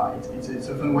 it's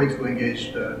a fun way to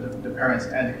engage the parents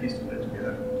and the kids to play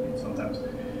together. Sometimes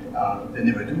they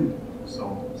never do,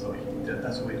 so that's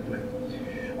the way to do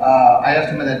it. I have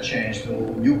to manage change, so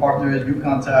new partners, new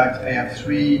contact. I have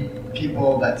 3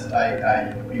 people that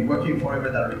I've been working forever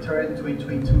that returned in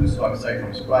 2022, so I'm starting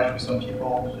from scratch with some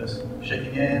people, just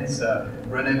shaking hands.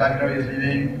 René Wagner is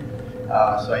leaving,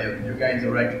 so I have a new guy in the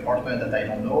rec department that I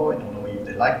don't know if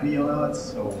they like me or not.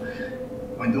 So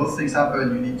when those things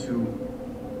happen, you need to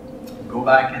go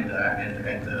back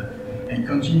and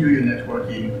continue your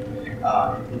networking.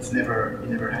 It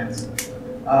never ends.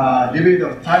 A little bit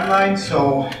of timeline.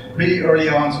 So really early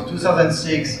on, so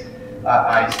 2006,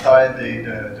 I started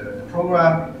the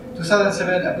program.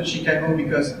 2007, I put Chicago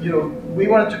because we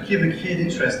wanted to keep the kid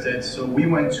interested. So we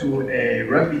went to a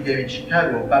rugby game in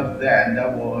Chicago back then.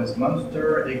 That was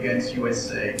Munster against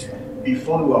USA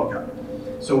before the World Cup.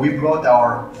 So we brought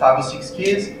our 5 or 6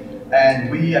 kids, and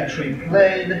we actually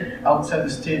played outside the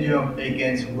stadium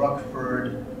against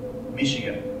Rockford,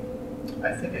 Michigan.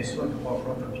 I think I saw a couple of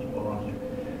Rockford people around here.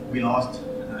 We lost.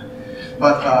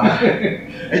 But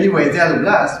anyway, they had a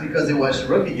blast because it was a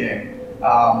rugby game.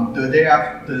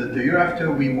 The year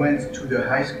after, we went to the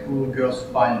high school girls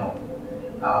final.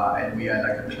 And we had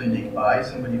like a clinic by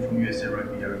somebody from USA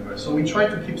Rugby, I remember. So we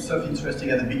tried to keep stuff interesting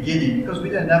at the beginning because we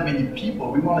didn't have many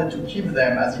people. We wanted to keep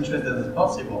them as interested as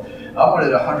possible. I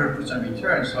wanted 100%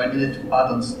 return, so I needed to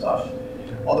add on stuff.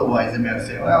 Otherwise, they may have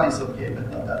said, well, it's okay, but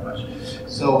not that much.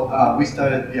 So we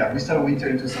started winter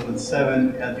in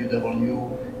 2007 at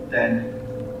UW, then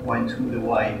went to the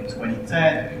Y in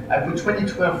 2010. I put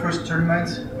 2012 first tournament.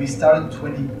 We started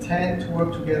 2010 to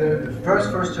work together. The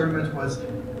first tournament was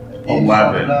in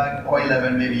 11 or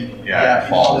 11 maybe. Yeah,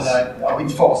 falls. In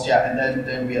falls, yeah. And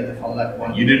then we had the Fond du Lac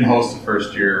one. You didn't host the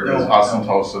first year. It was us and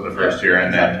Tulsa the first year,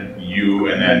 and then you,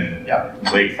 and then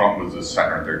Lakefront was the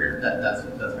second or third year. That's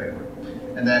very good.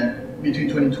 And then between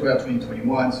 2012 and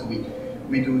 2021, so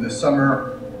we do the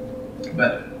summer.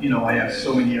 But I have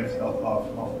so many of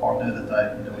partners that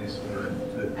I introduced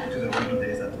to the rugby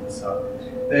days at Tulsa.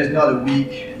 There's not a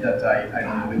week that I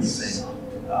don't do anything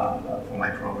for my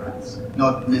programs.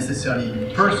 Not necessarily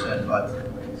in person, but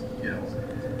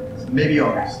maybe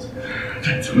August.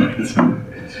 That's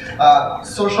right.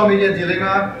 Social media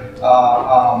dilemma.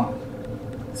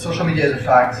 Social media is a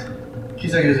fact.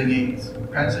 Kids are using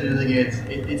it. Parents are using it.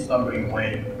 It's not going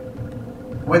away.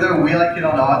 Whether we like it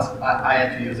or not, I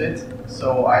had to use it.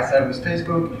 So I started with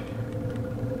Facebook.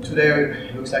 Today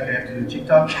it looks like I have to do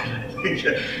TikTok,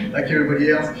 like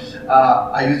everybody else.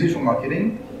 I use it for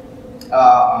marketing.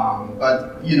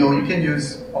 But you can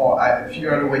use, or I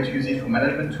figure out a way to use it for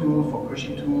management tools, for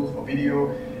coaching tools, for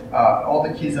video. All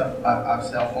the kids have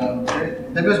cell phones.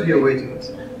 There must be a way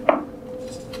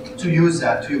to use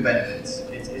that to your benefits.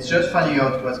 It's just finding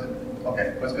out what's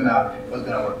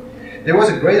gonna work. There was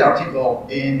a great article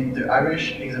in the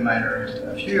Irish Examiner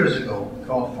a few years ago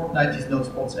called "Fortnite is not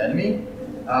sports enemy,"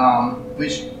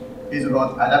 which is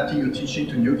about adapting your teaching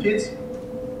to new kids.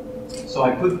 So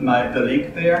I put the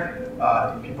link there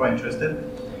if people are interested,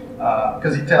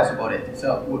 because it tells about it. It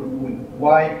tells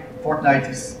why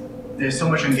Fortnite there's so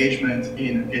much engagement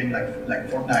in a game like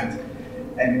Fortnite,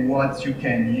 and what you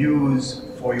can use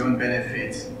for your own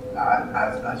benefit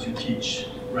as you teach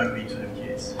rugby to the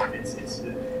kids. It's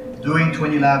doing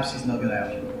 20 laps is not going to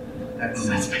help you.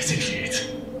 That's basically it.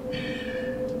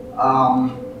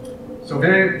 So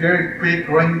very quick,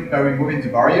 removing the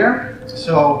barrier.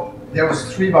 So there was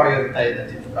 3 barriers that I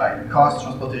identified: cost,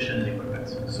 transportation, and equipment.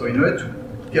 So in order to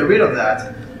get rid of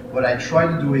that, what I try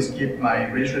to do is keep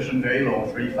my registration very low,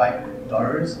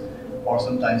 $35, or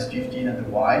sometimes $15 at the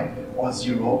Y, or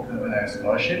 0 when I have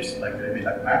scholarships, like a little bit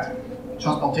like Matt.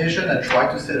 Transportation, I try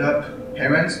to set up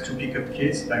parents to pick up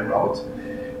kids by route.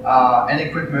 And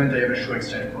equipment, I have a shoe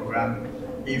exchange program.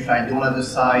 If I don't have the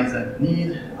size I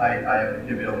need, I have a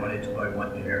little bit of money to buy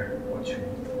 1 pair or 2.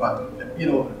 But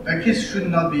a kid should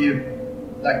not be,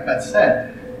 like Pat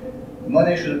said,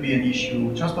 money shouldn't be an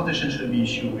issue, transportation shouldn't be an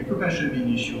issue, equipment shouldn't be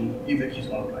an issue if the kids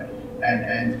want to play.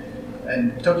 And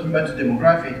talking about the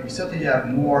demographic, we certainly have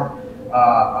more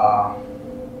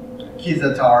kids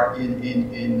that are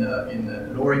in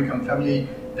lower income family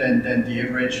than the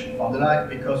average Fond du Lac,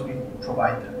 because we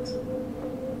provide that.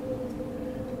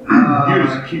 You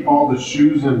just keep all the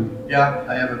shoes and... Yeah,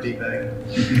 I have a big bag.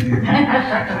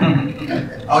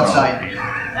 Outside.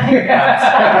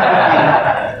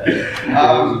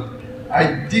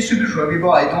 I distribute rugby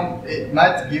ball. I don't,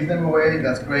 Matt give them away,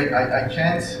 that's great. I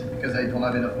can't because I don't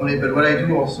have enough money, but what I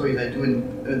do also is I do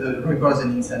the rugby ball as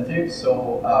an incentive.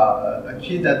 So a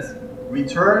kid that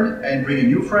return and bring a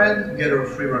new friend get a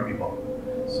free rugby ball.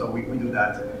 So we do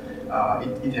that.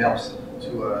 It helps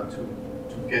to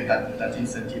get that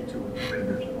incentive to bring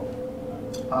the people.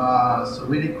 So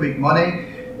really quick money.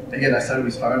 Again, I started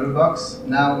with $500.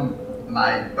 Now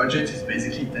my budget is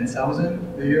basically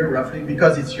 10,000 a year, roughly,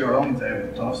 because it's year long. I have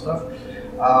a ton of stuff.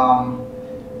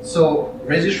 So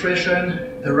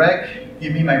registration, the rec,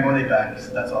 give me my money back.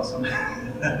 So that's awesome.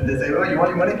 They say, "Oh, you want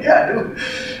your money?" Yeah, I do.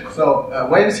 So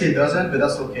YMCA doesn't, but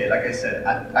that's okay. Like I said,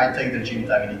 I take the gym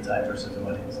time anytime versus the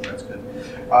money, so that's good.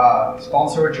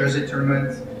 Sponsor, jersey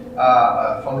tournament,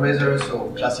 fundraiser,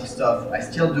 so classic stuff. I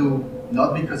still do,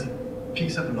 not because it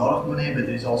picks up a lot of money, but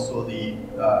there's also the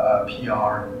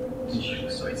PR issue.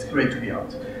 So it's great to be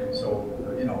out. So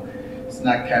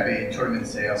snack campaign, tournament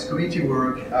sales, community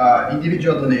work,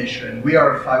 individual donation. We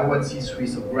are 501c3,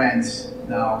 so grants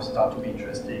now start to be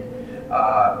interesting.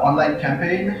 Online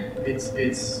campaign, it's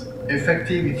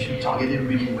effective if you target it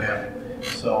really well.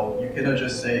 So you cannot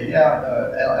just say, help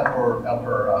our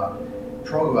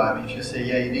program. If you say,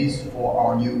 it is for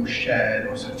our new shed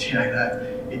or something like that,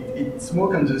 it's more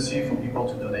conducive for people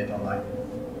to donate online.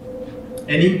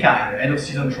 And in kind, end of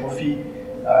season trophy,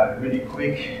 really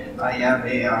quick. I have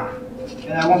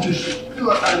and I want to do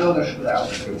another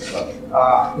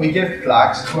shootout. We give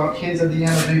flags to our kids at the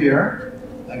end of the year,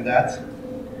 like that.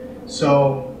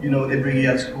 So, they bring it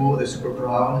at school, they're super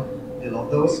proud, they love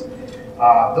those.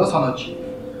 Those are not cheap.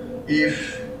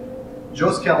 If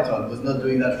Joe Skelton was not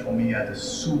doing that for me at a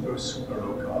super, super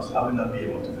low cost, I would not be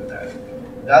able to do that.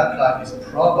 That plaque is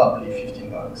probably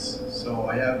 $15. So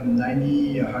I have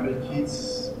 90, 100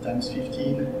 kids times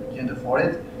 15, can't afford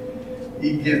it.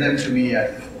 He gave them to me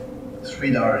at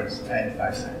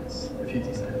 $3.05,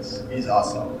 50 cents. He's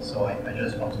awesome. So I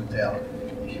just want to tell,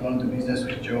 if you want to do business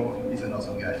with Joe, he's an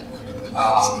awesome guy.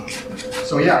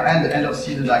 So and the end of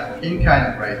season, like in kind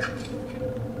of great.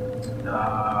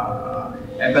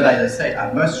 But as I say,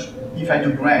 if I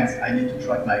do grants, I need to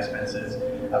track my expenses.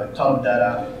 I have a ton of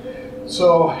data.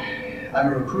 So I'm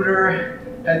a recruiter,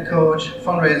 head coach,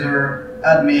 fundraiser,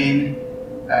 admin,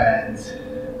 and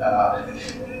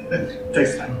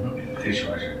takes time.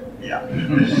 Dishwasher. Yeah.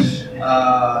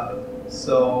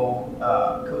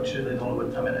 Coaches, I don't know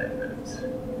what time it is.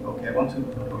 Okay,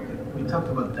 we talked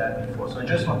about that before, so I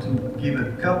just want to give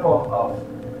a couple of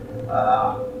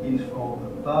info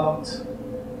about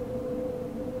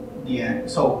the end.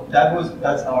 So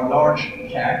that's our large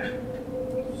cap.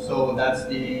 So that's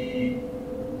the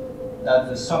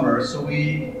summer. So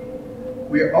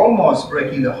we're almost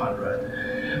breaking the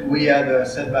 100. We had a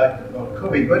setback of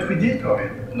COVID, but we did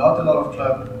COVID. Not a lot of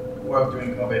club work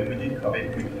during COVID. We did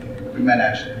COVID. We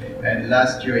managed. And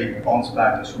last year it bounced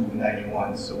back to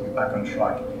 91, so we're back on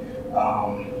track.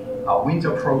 Our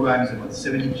winter program is about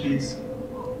 70 kids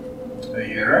a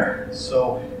year,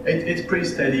 so it's pretty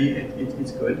steady.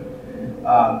 It's good.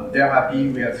 They're happy.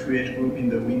 We have 3 age group in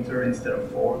the winter instead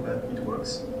of 4, but it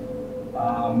works.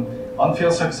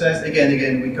 On-field success,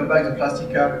 again, we come back to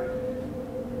Plastic Cup.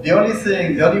 The only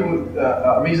thing, the only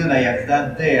reason I have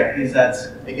that there is that,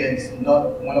 again, it's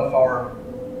not one of our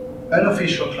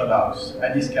unofficial clubhouse.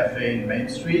 At this cafe in Main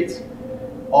Street,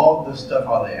 all the stuff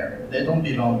are there. They don't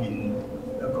belong in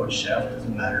a coach shelf,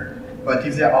 doesn't matter. But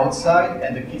if they're outside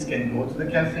and the kids can go to the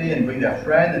cafe and bring their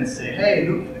friend and say, hey,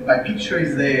 look, my picture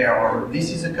is there, or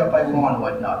this is a cup I won,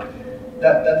 whatnot,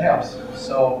 that helps.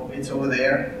 So it's over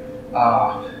there.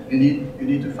 You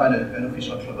need to find an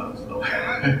official clubhouse though.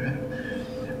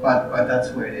 but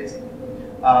that's where it is.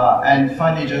 And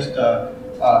finally, just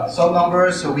some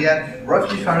numbers. So we have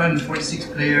roughly 546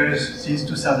 players since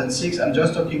 2006. I'm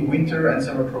just talking winter and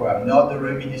summer program, not the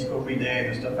Rugby Discovery Day,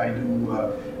 the stuff I do,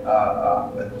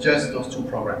 but just those two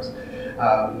programs.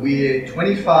 We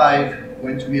 25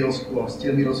 went to middle school, or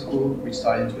still middle school, which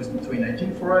started in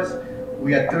 2019 for us.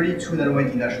 We had 32 that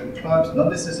went in national clubs, not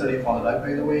necessarily Fond du Lac,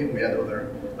 by the way. We had other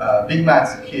Big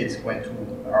Matt's kids went to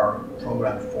our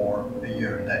program for a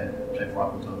year and then played for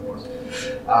Appleton, of course.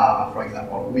 For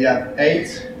example, we have eight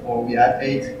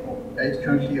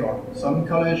currently, or some in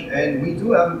college, and we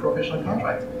do have a professional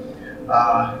contract.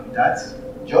 That's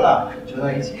Jonah.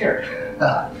 Jonah is here.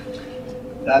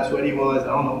 That's when he was, I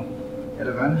don't know,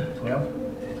 11,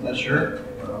 12, not sure.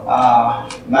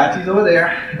 Matt is over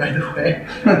there, by the way,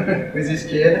 with his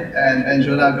kid, and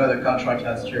Jonah got a contract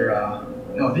last year,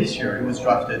 no, this year. He was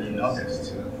drafted in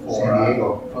August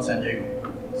for San Diego.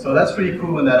 So that's pretty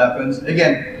cool when that happens.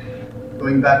 Again,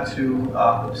 going back,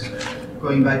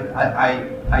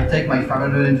 I take my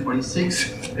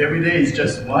 546, every day is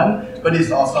just one, but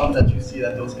it's awesome that you see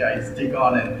that those guys take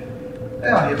on and they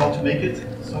are able to make it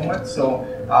so much. So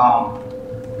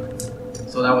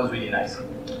that was really nice.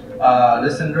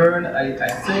 Lesson learned, I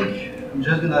think I'm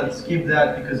just gonna skip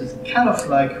that because it's kind of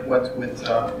like what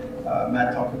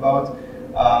Matt talked about.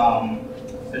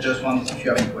 I just wanted to see if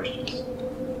you have any questions.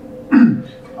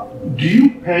 Do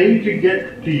you pay to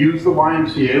get to use the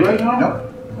YMCA right now?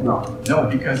 No,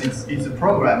 because it's a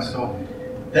program, so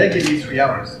they give me 3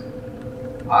 hours.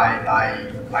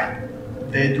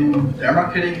 They do their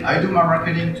marketing, I do my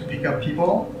marketing to pick up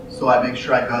people, so I make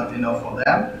sure I got enough for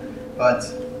them, but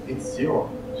it's 0.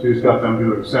 So you just got them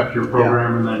to accept your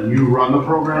program, and then you run the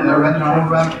program? And I run the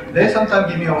program. They sometimes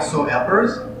give me also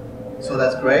helpers, so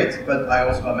that's great, but I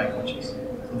also have my coaches.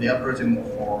 So the helpers are more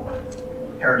for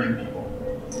herding people.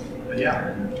 But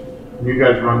yeah. You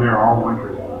guys run there all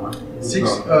winter then, huh?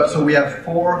 So we have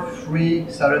 4 free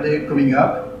Saturday coming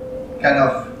up, kind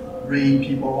of bringing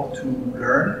people to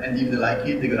learn, and if they like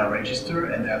it, they're gonna register,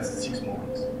 and that's 6 more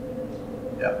weeks.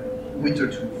 Yeah, winter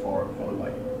 2 for the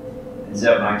bike.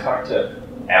 Zeb, when I talked to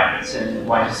Appleton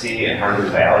YMCA and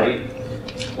Hardwood Valley,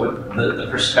 what the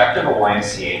perspective a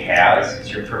YMCA has is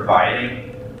you're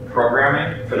providing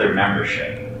programming for their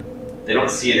membership. They don't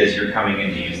see it as you're coming in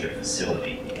to use their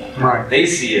facility. Right. They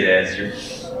see it as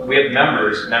we have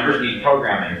members need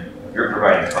programming, you're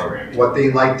providing programming. What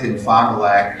they liked in Fond du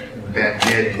Lac, Ben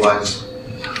did, was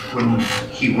when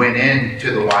he went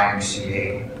into the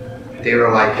YMCA, they were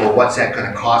like, well, what's that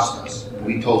gonna cost us?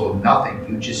 We told them nothing,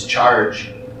 you just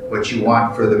charge what you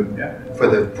want for the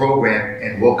program,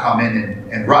 and we'll come in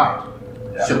and run it.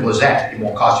 Yeah. Simple as that. It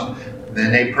won't cost you.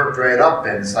 Then they perked right up,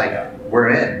 and it's like, we're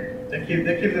in. They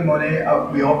keep the money.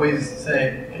 We always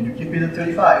say, can you keep it at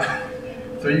 35?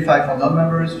 35 for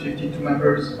non-members, 15 to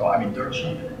members. So I mean, dirt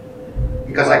cheap.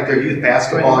 Because like their youth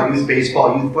basketball, youth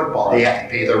baseball, youth football, they have to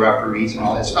pay their referees and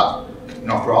all that stuff. You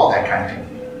know, for all that kind of thing.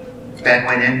 Ben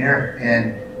went in there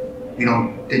and,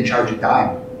 didn't charge a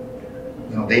dime.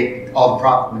 All the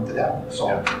profit went to them,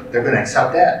 so they're going to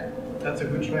accept that. That's a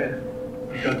good trade.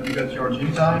 You got your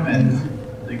gym time, and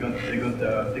they got a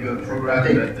program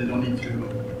that they don't need to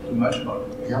do much about.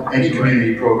 Yeah, any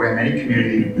community program, any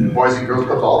community, boys and girls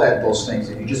clubs, all those things.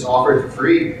 If you just offer it for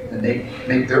free, and they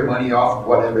make their money off of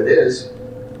whatever it is,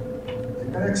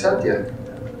 they're going to accept you.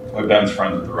 Well, Ben's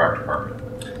friends with the rec department.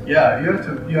 Yeah, you have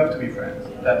to be friends.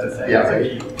 That's the thing. Yeah, that's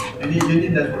right. the key. And you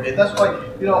need that for it. That's why,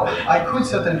 I could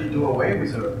certainly do away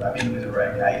with the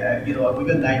rec. We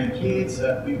got 90 kids.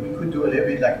 We could do a little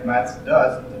bit like Matt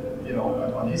does,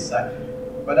 on his side.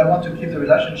 But I want to keep the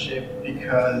relationship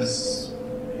because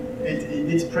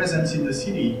its presence in the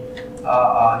city.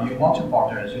 You want to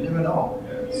partners. You never know.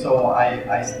 So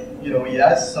it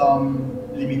has some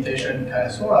limitation, kind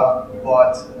of sorta,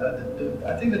 but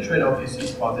I think the trade-off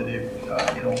is positive.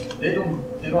 They don't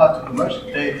have to do much.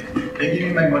 They give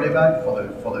me my money back for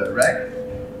the rec,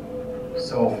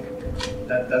 so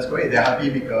that's great. They're happy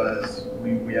because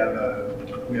we have a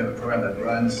program that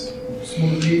runs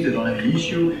smoothly. They don't have any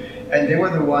issue, and they were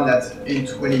the one that in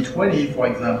 2020, for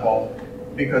example,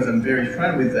 because I'm very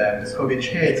friendly with them, this COVID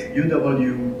hit,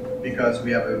 UW because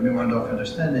we have a memorandum of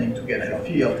understanding to get a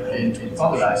field in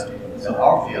Fond du Lac. So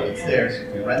our field is theirs,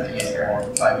 we're renting it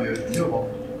for 5 years renewable.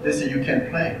 They say you can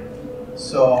play.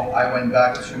 So I went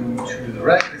back to the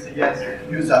rec, they said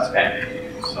yes, use that space.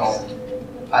 So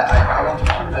I want to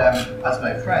keep them as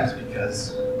my friends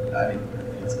because I mean,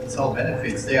 it's all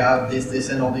benefits. They have this, they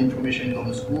send all the information in all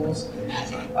the schools.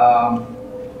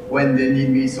 When they need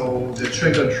me, so the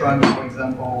trigger trunk, for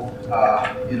example,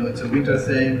 it's a winter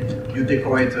thing. You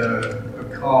decorate a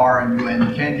car and you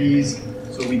end candies.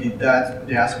 So we did that.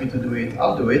 They asked me to do it.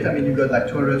 I'll do it. I mean, you got like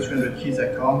 200, 300 kids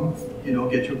that come.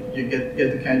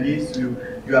 Get the candies. You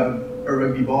have a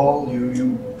rugby ball.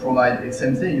 You provide the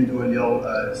same thing. You do a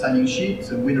little signing sheet.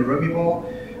 So win a rugby ball.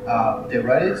 They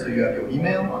write it. So you have your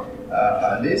email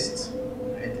list.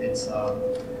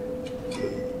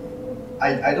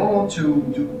 I don't want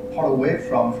to part away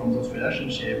from those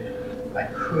relationships. I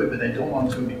could, but I don't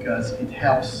want to because it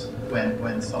helps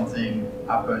when something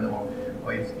happens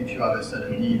or if you have a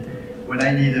sudden need. When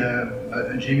I need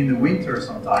a gym in the winter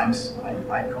sometimes,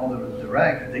 I call the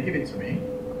rec, they give it to me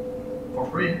for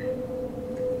free.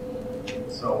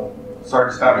 So.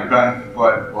 Sorry to stop you, Ben,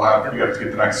 but we have to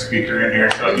get the next speaker in here.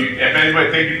 So if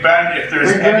anybody, thank you, Ben. If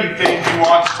there's anything you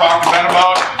want to talk to Ben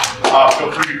about,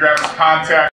 feel free to grab his contact.